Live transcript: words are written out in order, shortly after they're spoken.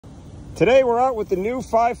Today we're out with the new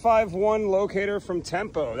 551 locator from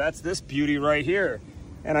Tempo. That's this beauty right here.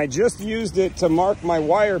 And I just used it to mark my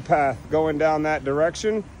wire path going down that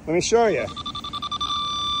direction. Let me show you.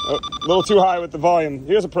 Oh, a little too high with the volume.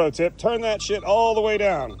 Here's a pro tip. Turn that shit all the way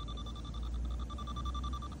down.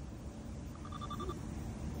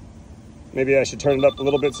 Maybe I should turn it up a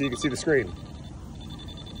little bit so you can see the screen.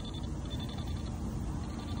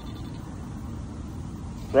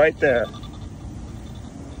 Right there.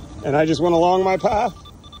 And I just went along my path,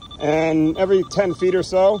 and every 10 feet or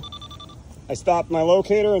so, I stopped my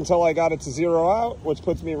locator until I got it to zero out, which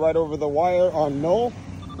puts me right over the wire on null,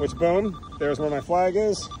 which boom, there's where my flag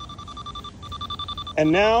is.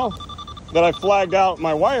 And now that I've flagged out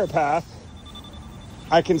my wire path,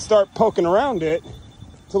 I can start poking around it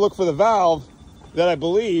to look for the valve that I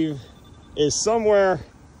believe is somewhere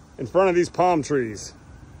in front of these palm trees.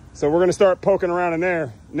 So we're gonna start poking around in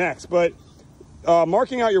there next. But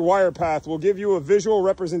marking out your wire path will give you a visual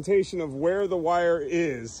representation of where the wire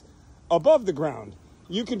is above the ground.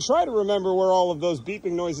 You can try to remember where all of those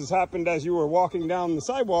beeping noises happened as you were walking down the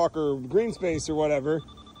sidewalk or green space or whatever,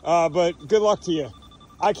 but good luck to you.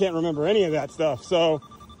 I can't remember any of that stuff, so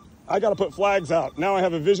I gotta put flags out. Now I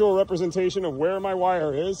have a visual representation of where my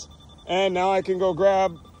wire is, and now I can go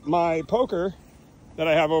grab my poker that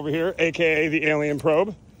I have over here, AKA the alien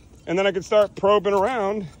probe, and then I can start probing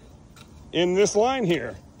around in this line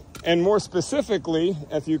here. And more specifically,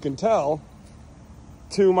 if you can tell,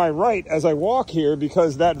 to my right as I walk here,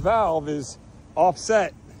 because that valve is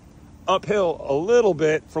offset uphill a little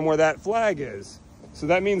bit from where that flag is. So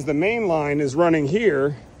that means the main line is running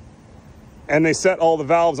here, and they set all the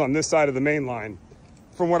valves on this side of the main line,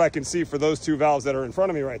 from what I can see for those two valves that are in front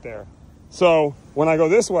of me right there. So when I go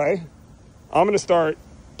this way, I'm gonna start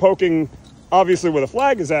poking, obviously where the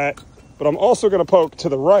flag is at, but I'm also gonna poke to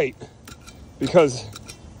the right, because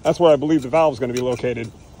that's where I believe the valve is gonna be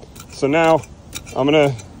located. So now I'm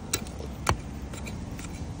gonna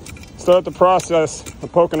start the process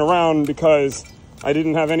of poking around, because I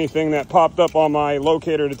didn't have anything that popped up on my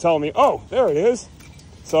locator to tell me, oh, there it is.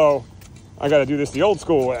 So I gotta do this the old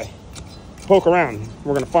school way. Poke around,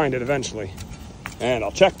 we're gonna find it eventually. And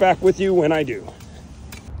I'll check back with you when I do.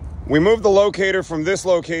 We moved the locator from this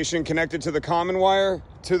location connected to the common wire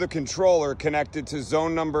to the controller connected to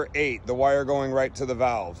zone number 8, the wire going right to the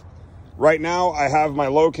valve. Right now I have my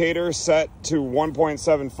locator set to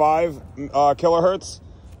 1.75 kilohertz.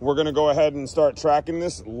 We're gonna go ahead and start tracking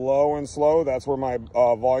this low and slow. That's where my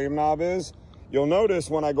volume knob is. You'll notice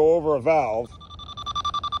when I go over a valve,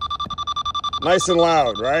 nice and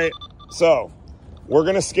loud, right? So we're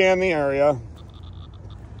gonna scan the area.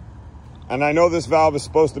 And I know this valve is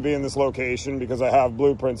supposed to be in this location because I have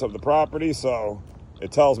blueprints of the property, so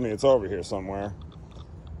it tells me it's over here somewhere.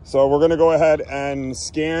 So we're gonna go ahead and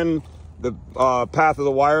scan the path of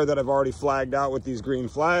the wire that I've already flagged out with these green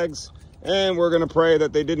flags. And we're gonna pray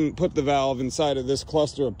that they didn't put the valve inside of this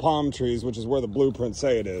cluster of palm trees, which is where the blueprints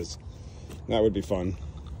say it is. That would be fun,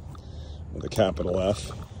 with a capital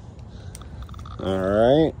F. All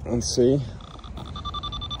right, let's see.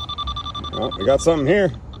 Oh, we got something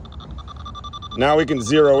here. Now we can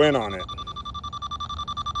zero in on it.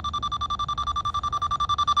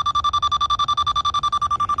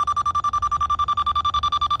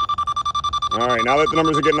 All right, now that the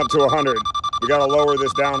numbers are getting up to 100, we gotta lower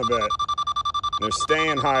this down a bit. They're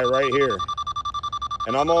staying high right here.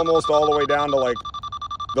 And I'm almost all the way down to like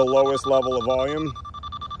the lowest level of volume.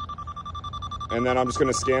 And then I'm just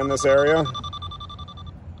gonna scan this area.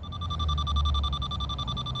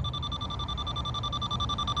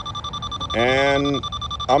 And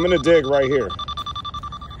I'm gonna dig right here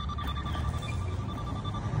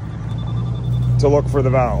to look for the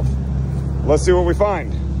valve. Let's see what we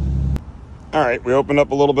find. All right, we opened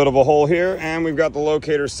up a little bit of a hole here, and we've got the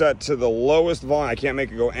locator set to the lowest volume. I can't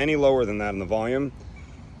make it go any lower than that in the volume.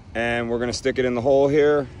 And we're gonna stick it in the hole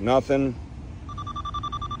here, nothing.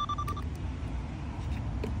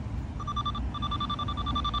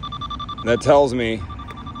 That tells me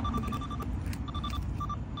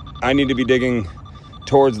I need to be digging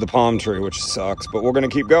towards the palm tree, which sucks, but we're gonna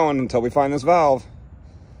keep going until we find this valve.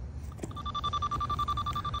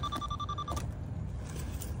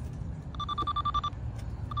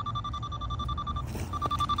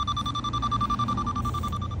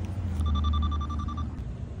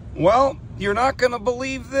 Well, you're not gonna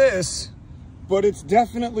believe this, but it's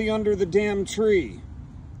definitely under the damn tree.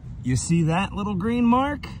 You see that little green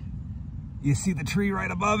mark? You see the tree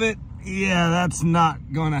right above it? Yeah, that's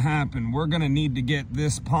not gonna happen. We're gonna need to get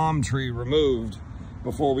this palm tree removed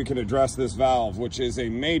before we can address this valve, which is a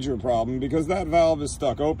major problem because that valve is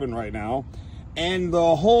stuck open right now. and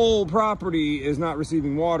the whole property is not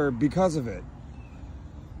receiving water because of it.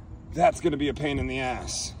 That's going to be a pain in the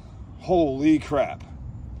ass. Holy crap.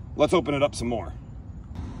 Let's open it up some more.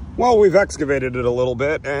 Well, we've excavated it a little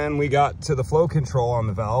bit, and we got to the flow control on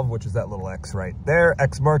the valve, which is that little X right there.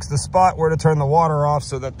 X marks the spot where to turn the water off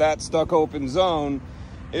so that that stuck open zone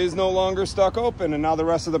is no longer stuck open, and now the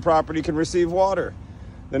rest of the property can receive water.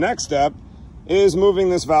 The next step is moving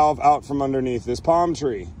this valve out from underneath this palm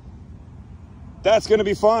tree. That's going to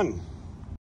be fun.